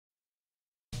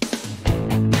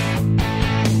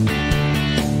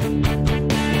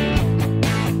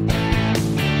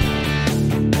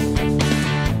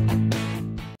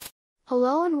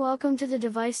Hello and welcome to the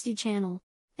Device D channel.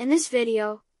 In this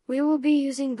video, we will be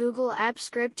using Google Apps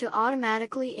Script to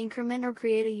automatically increment or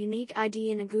create a unique ID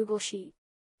in a Google Sheet.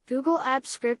 Google Apps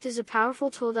Script is a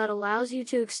powerful tool that allows you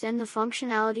to extend the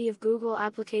functionality of Google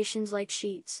applications like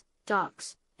Sheets,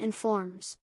 Docs, and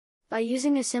Forms. By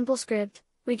using a simple script,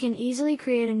 we can easily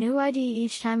create a new ID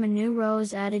each time a new row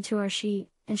is added to our sheet,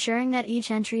 ensuring that each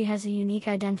entry has a unique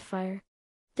identifier.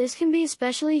 This can be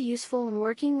especially useful when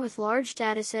working with large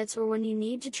datasets or when you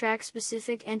need to track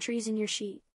specific entries in your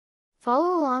sheet.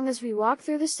 Follow along as we walk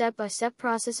through the step-by-step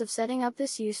process of setting up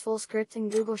this useful script in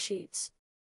Google Sheets.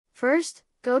 First,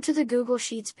 go to the Google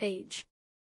Sheets page.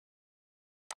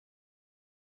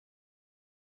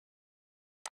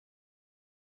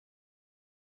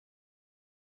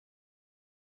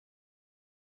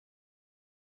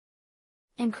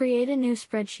 And create a new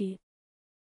spreadsheet.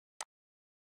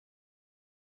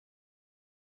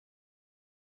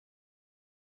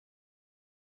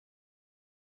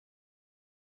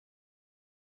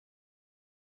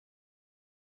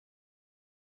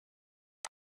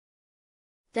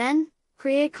 Then,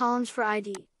 create columns for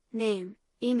ID, name,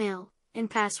 email, and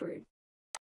password.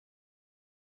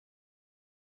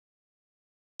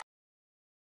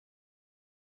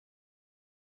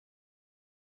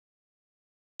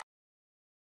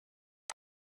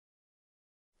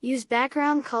 Use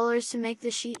background colors to make the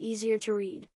sheet easier to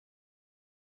read.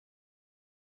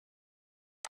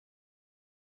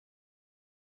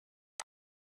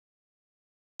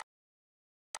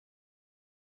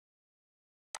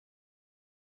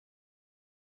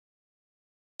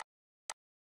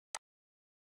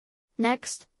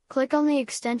 Next, click on the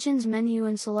Extensions menu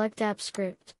and select App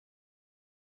Script.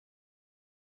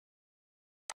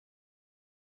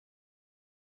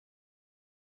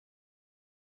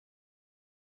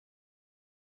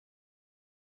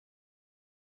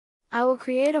 I will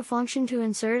create a function to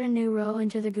insert a new row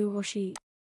into the Google Sheet.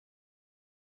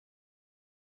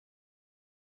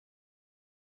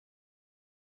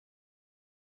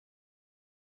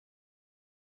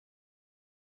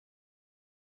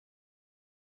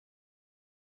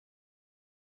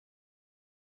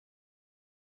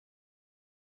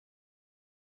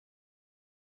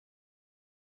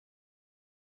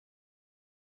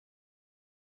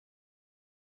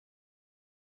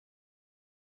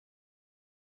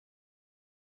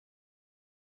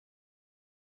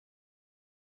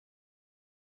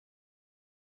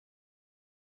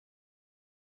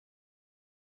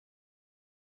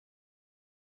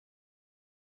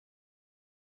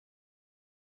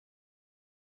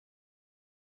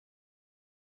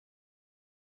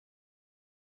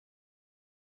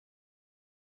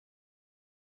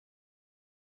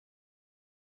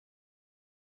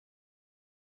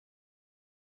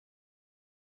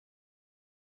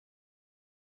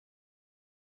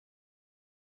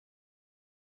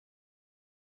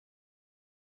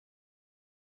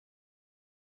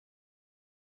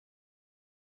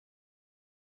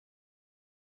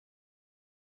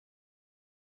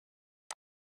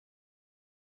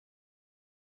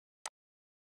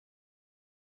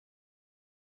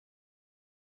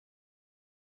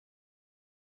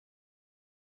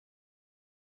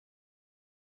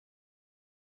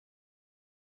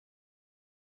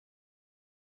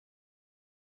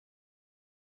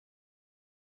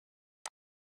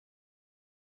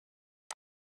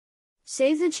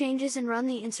 Save the changes and run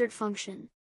the insert function.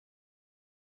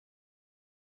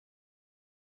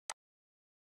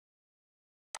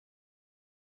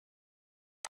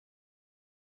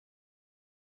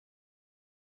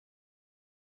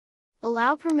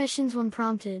 Allow permissions when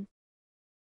prompted.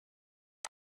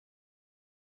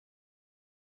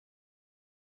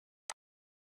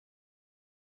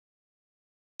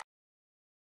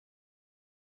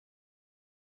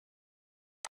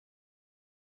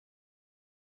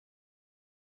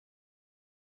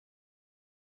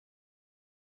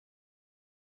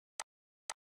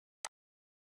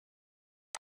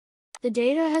 The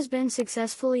data has been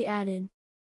successfully added.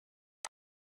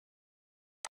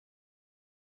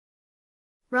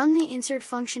 Run the insert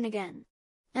function again.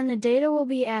 And the data will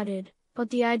be added,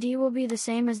 but the ID will be the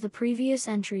same as the previous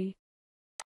entry.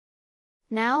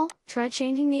 Now, try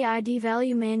changing the ID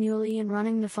value manually and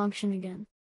running the function again.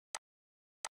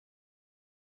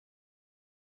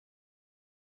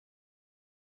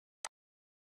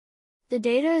 The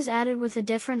data is added with a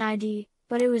different ID,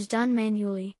 but it was done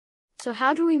manually. So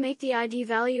how do we make the ID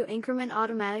value increment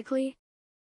automatically?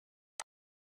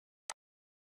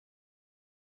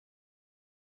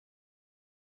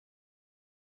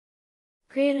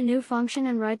 Create a new function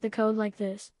and write the code like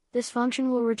this. This function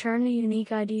will return a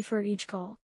unique ID for each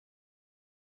call.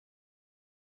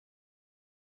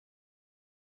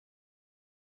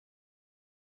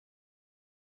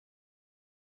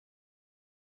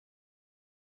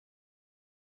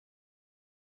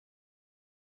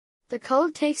 The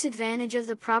code takes advantage of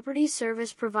the properties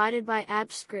service provided by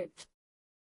AppScript.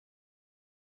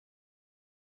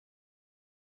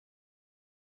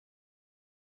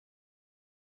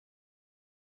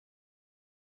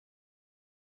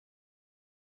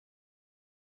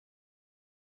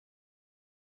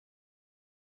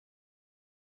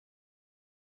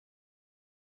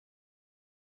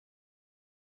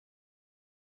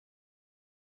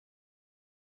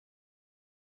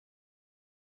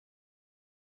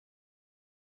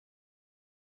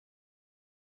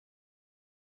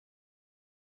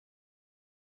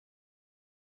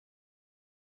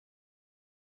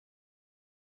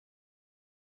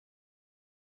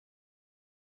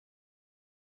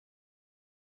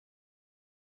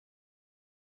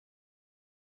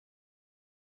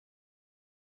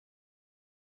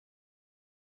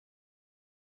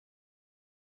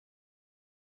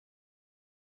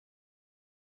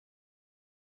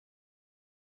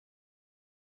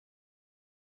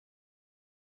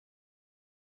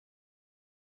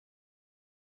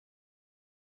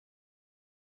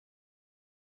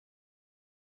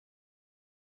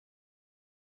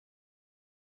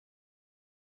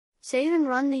 Save and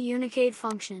run the unicade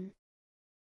function.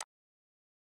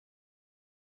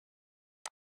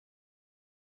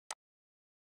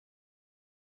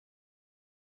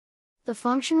 The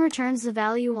function returns the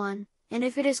value 1, and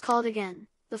if it is called again,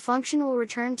 the function will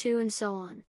return 2 and so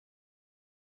on.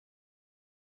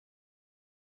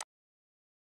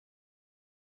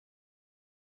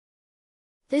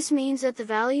 This means that the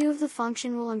value of the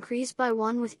function will increase by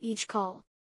 1 with each call.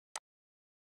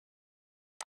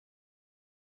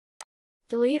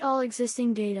 Delete all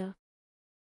existing data.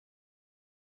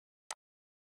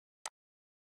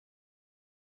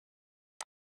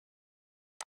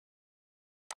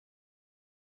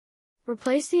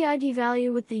 Replace the ID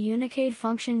value with the unicade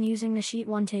function using the Sheet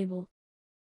 1 table.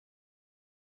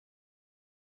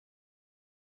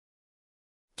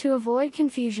 To avoid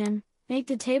confusion, make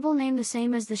the table name the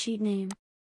same as the sheet name.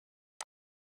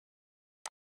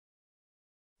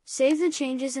 Save the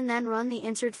changes and then run the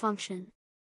insert function.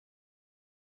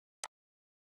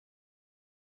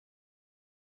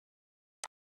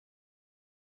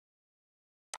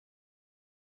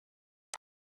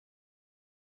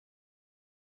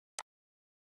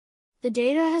 The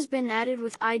data has been added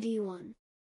with ID 1.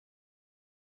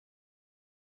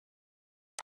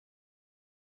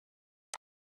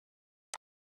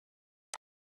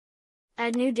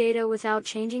 Add new data without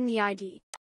changing the ID.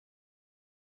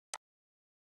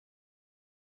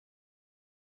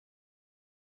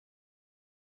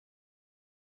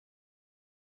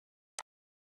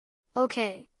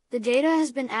 OK, the data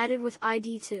has been added with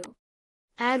ID 2.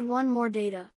 Add one more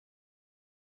data.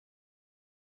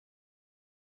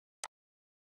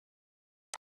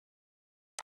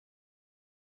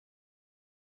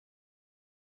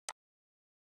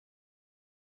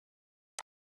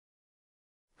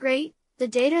 Great, the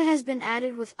data has been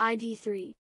added with ID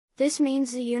 3. This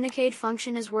means the unicade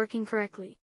function is working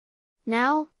correctly.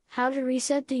 Now, how to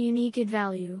reset the unicade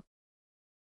value.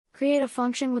 Create a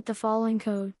function with the following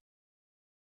code.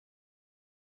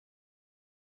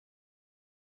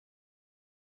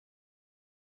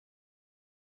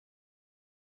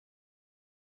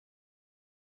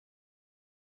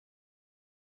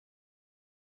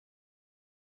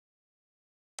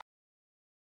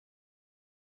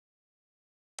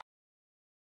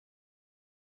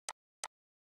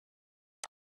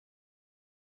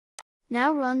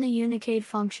 Now run the unicade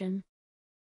function.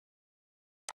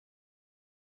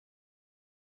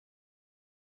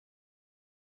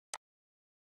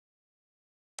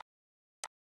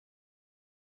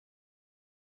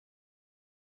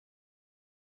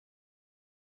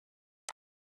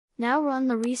 Now run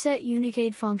the reset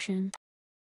unicade function.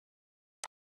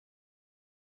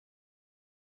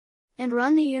 And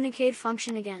run the unicade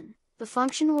function again. The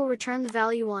function will return the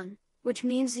value 1, which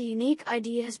means the unique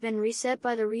ID has been reset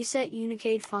by the reset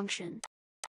unicade function.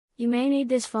 You may need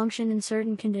this function in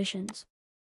certain conditions.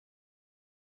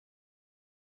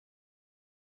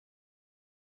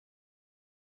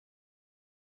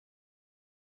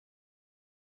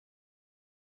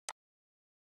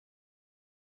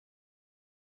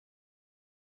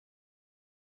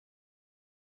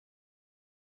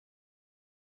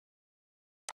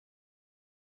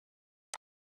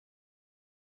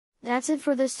 That's it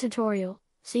for this tutorial.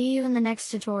 See you in the next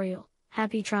tutorial.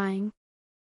 Happy trying!